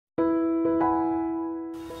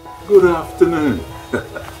Good afternoon.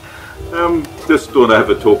 Just want to have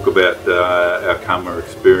a talk about our Karma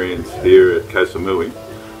experience here at Koh Samui.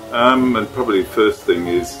 And probably the first thing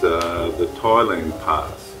is the Thailand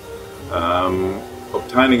pass.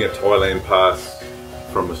 Obtaining a Thailand pass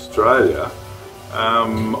from Australia,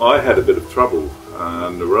 I had a bit of trouble.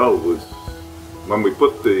 Nerelle was, when we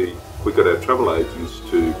got our travel agents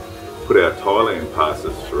to put our Thailand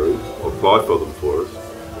passes through, or apply for them for us,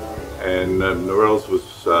 and Nerelle's was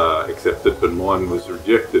accepted but mine was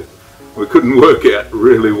rejected. We couldn't work out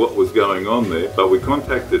really what was going on there, but we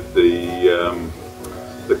contacted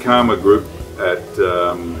the Karma group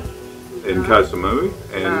in Koh Samui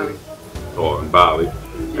in Bali,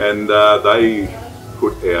 and they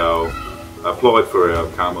applied for our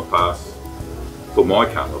Karma pass, for my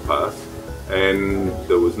Karma pass, and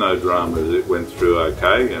there was no drama. It went through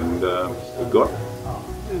okay, and we got it.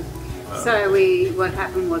 So what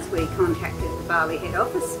happened was we contacted the Bali head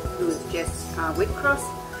office, who was Jess Whitcross,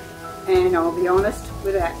 and I'll be honest,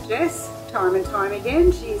 without Jess, time and time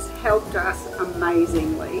again, she's helped us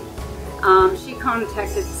amazingly. She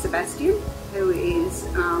contacted Sebastian, who is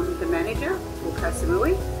the manager for Koh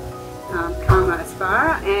Samui, Karma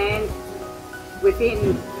Aspara, and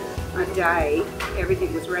within a day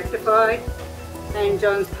everything was rectified and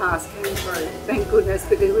John's pass came through, thank goodness,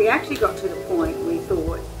 because we actually got to the point we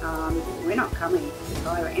thought, we're not coming to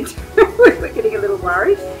Thailand. We were getting a little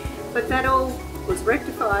worried, but that all was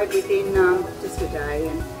rectified within just a day,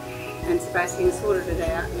 and Sebastian sorted it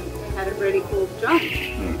out and had it ready for John.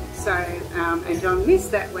 So, and John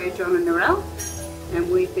missed that, we're John and Nerelle, and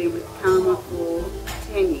we've been with Karma for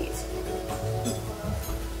 10 years.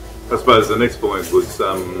 I suppose the next point was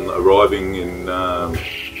arriving in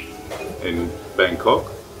Bangkok.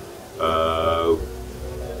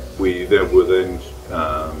 We were then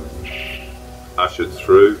ushered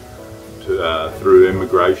through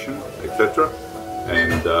immigration, etc.,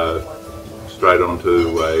 and straight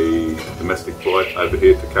onto a domestic flight over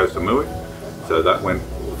here to Koh Samui. So that went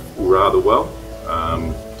rather well.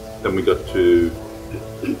 Then we got to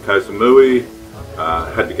Koh Samui.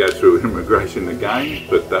 Had to go through immigration again,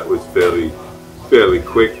 but that was fairly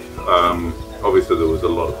quick. Obviously there was a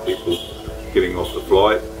lot of people getting off the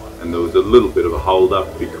flight, and there was a little bit of a hold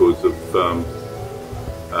up because of going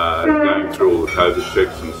through all the COVID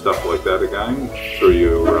checks and stuff like that again through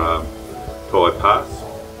your Thai pass.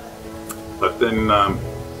 But then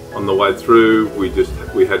on the way through we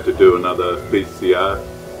had to do another PCR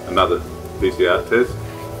test.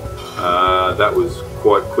 That was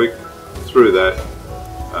quite quick. Through that,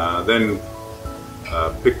 then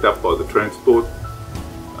picked up by the transport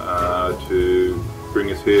to bring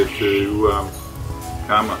us here to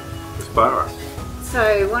Karma Aspara.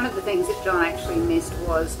 So one of the things that John actually missed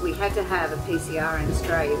was we had to have a PCR in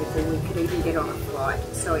Australia before we could even get on a flight.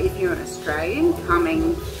 So if you're an Australian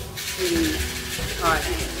coming to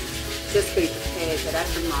Thailand, just be prepared that at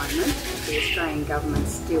the moment the Australian government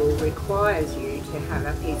still requires you to have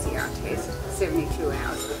a PCR test 72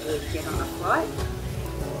 hours before you get on a flight.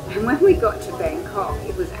 And when we got to Bangkok,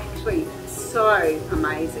 it was actually so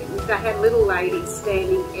amazing. They had little ladies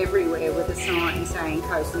standing everywhere with a sign saying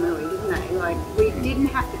Koh Samui, didn't they? Like, we didn't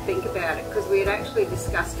have to think about it because we had actually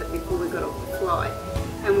discussed it before we got off the flight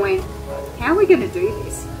and went, how are we going to do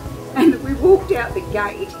this? And we walked out the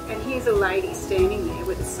gate and here's a lady standing there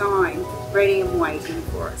with a sign ready and waiting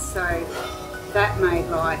for us. So that made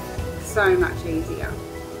life so much easier.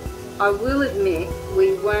 I will admit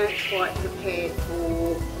we weren't quite prepared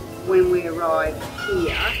for when we arrived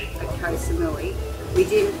here at Koh Samui. We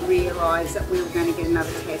didn't realise that we were going to get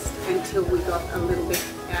another test until we got a little bit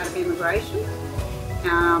out of immigration.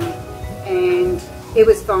 And it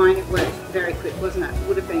was fine, it worked very quick, wasn't it? It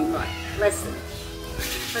would have been like less than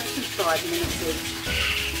 5 minutes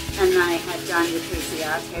each, and they had done the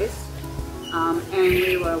PCR test, and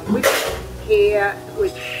we were here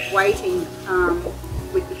with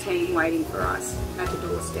the team waiting for us at the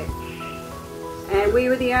doorstep, and we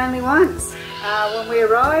were the only ones when we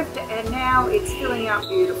arrived, and now it's filling up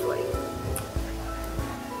beautifully.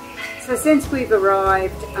 So since we've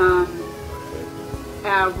arrived,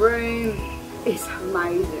 our room is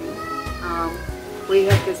amazing. We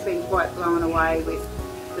have just been quite blown away with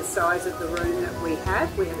the size of the room that we have.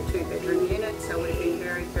 We have a 2-bedroom unit, so we've been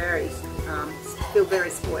feel very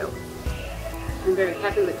spoiled. I'm very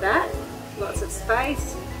happy with that. Lots of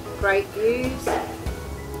space, great views.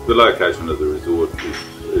 The location of the resort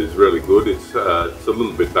is really good. It's a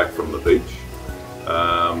little bit back from the beach.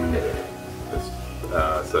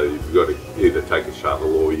 So you've got to either take a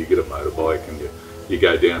shuttle or you get a motorbike and you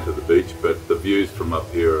go down to the beach, but the views from up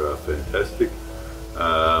here are fantastic.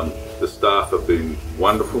 The staff have been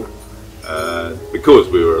wonderful. Because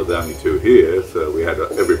we were the only two here, so we had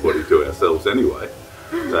everybody to ourselves anyway.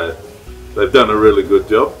 So they've done a really good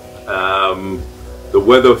job. The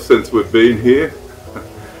weather since we've been here,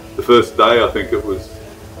 the first day I think it was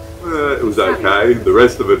okay. The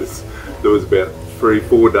rest of it there was about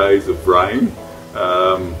 3-4 days of rain,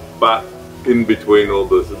 but in between all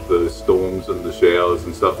the storms and the showers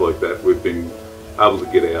and stuff like that, we've been able to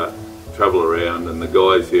get out, travel around, and the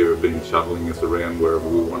guys here have been shuttling us around wherever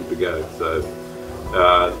we want to go. So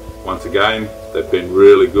once again, they've been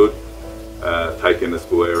really good, taking us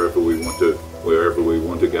wherever we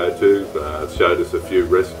want to go to. Showed us a few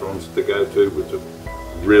restaurants to go to, which are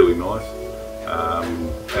really nice.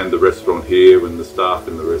 And the restaurant here and the staff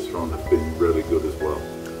in the restaurant have been really good as well.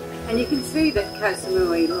 And you can see that Koh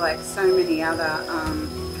Samui, like so many other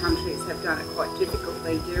countries, have done it quite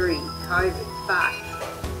difficultly during COVID, but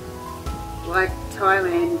like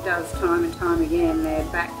Thailand does time and time again, they're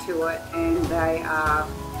back to it and they are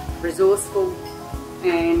resourceful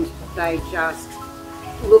and they just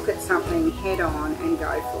look at something head on and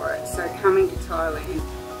go for it. So coming to Thailand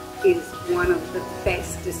is one of the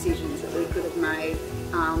best decisions that we could have made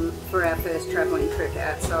for our first travelling trip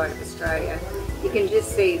outside of Australia. You can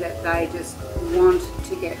just see that they just want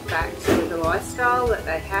to get back to the lifestyle that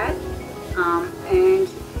they had, and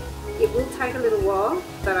it will take a little while,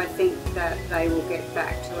 but I think that they will get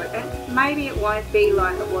back to it. And maybe it won't be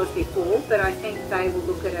like it was before, but I think they will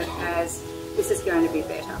look at it as this is going to be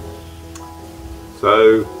better.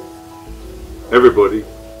 So everybody,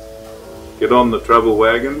 get on the travel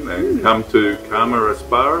wagon and come to Kama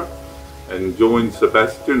Aspara and join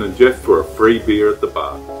Sebastian and Jeff for a free beer at the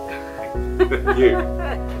bar. You.